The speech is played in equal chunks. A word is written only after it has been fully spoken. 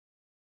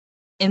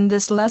In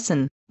this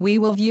lesson, we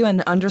will view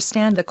and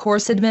understand the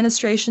course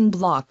administration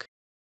block.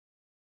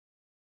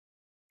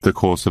 The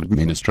course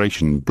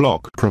administration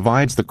block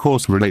provides the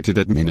course-related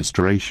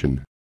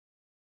administration.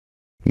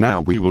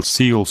 Now we will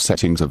see all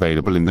settings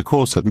available in the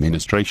course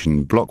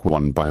administration block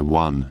one by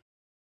one.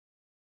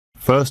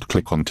 First,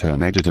 click on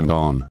Turn Editing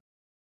on.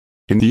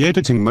 In the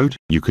editing mode,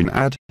 you can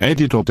add,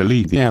 edit or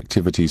delete the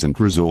activities and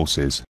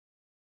resources.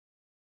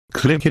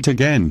 Click it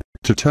again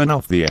to turn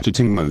off the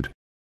editing mode.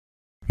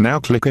 Now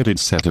click Edit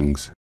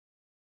Settings.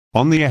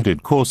 On the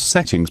Edit Course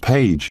Settings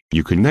page,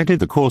 you can edit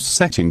the course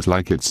settings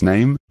like its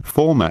name,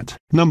 format,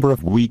 number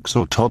of weeks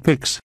or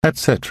topics,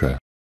 etc.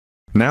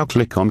 Now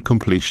click on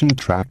Completion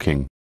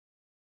Tracking.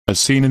 As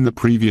seen in the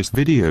previous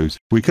videos,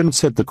 we can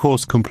set the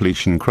course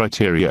completion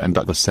criteria and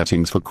other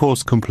settings for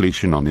course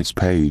completion on this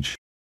page.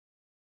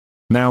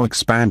 Now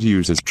expand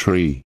Users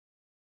Tree.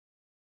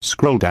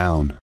 Scroll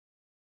down.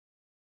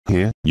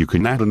 Here, you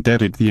can add and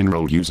edit the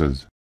enrolled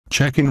users,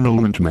 check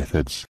enrollment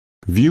methods,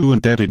 view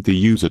and edit the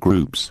user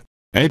groups,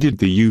 edit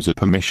the user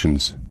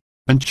permissions,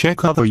 and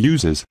check other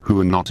users who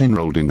are not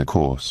enrolled in the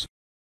course.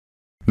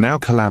 Now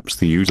collapse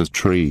the users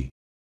tree.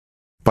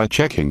 By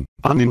checking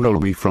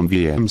Unenroll Me from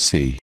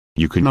VMC,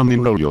 you can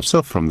unenroll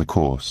yourself from the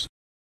course.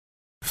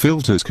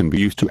 Filters can be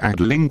used to add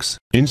links,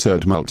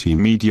 insert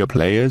multimedia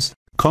players,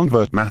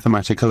 convert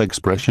mathematical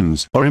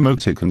expressions or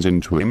emoticons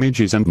into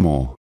images and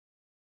more.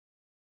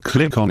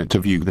 Click on it to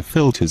view the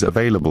filters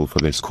available for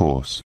this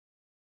course.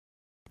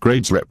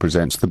 Grades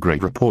represents the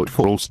grade report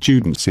for all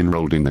students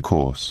enrolled in the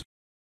course.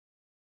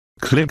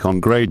 Click on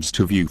Grades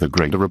to view the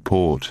grader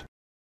report.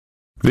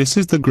 This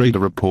is the grader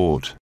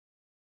report.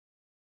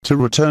 To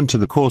return to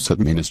the course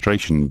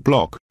administration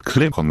block,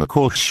 click on the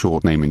course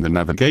short name in the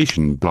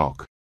navigation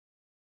block.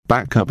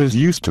 Backup is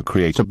used to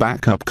create a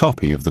backup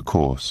copy of the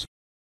course.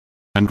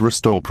 And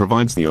Restore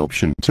provides the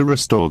option to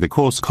restore the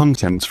course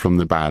contents from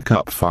the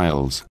backup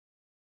files.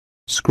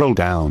 Scroll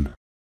down.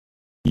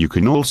 You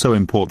can also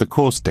import the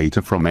course data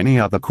from any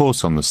other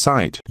course on the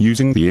site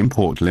using the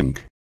import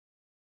link.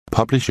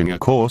 Publishing a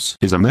course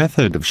is a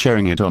method of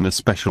sharing it on a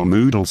special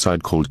Moodle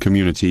site called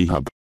Community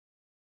Hub.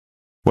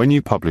 When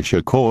you publish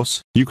a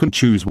course, you can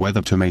choose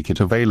whether to make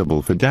it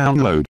available for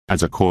download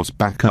as a course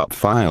backup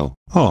file,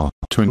 or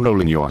to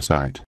enroll in your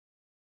site.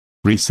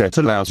 Reset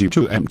allows you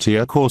to empty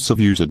a course of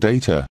user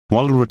data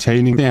while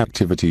retaining the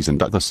activities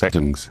and other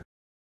settings.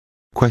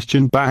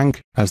 Question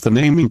Bank, as the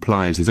name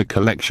implies, is a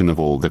collection of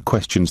all the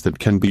questions that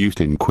can be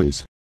used in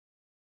quiz.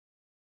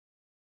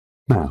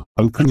 Now,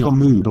 open your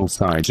Moodle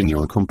site in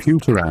your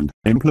computer and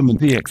implement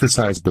the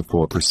exercise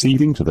before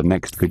proceeding to the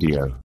next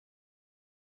video.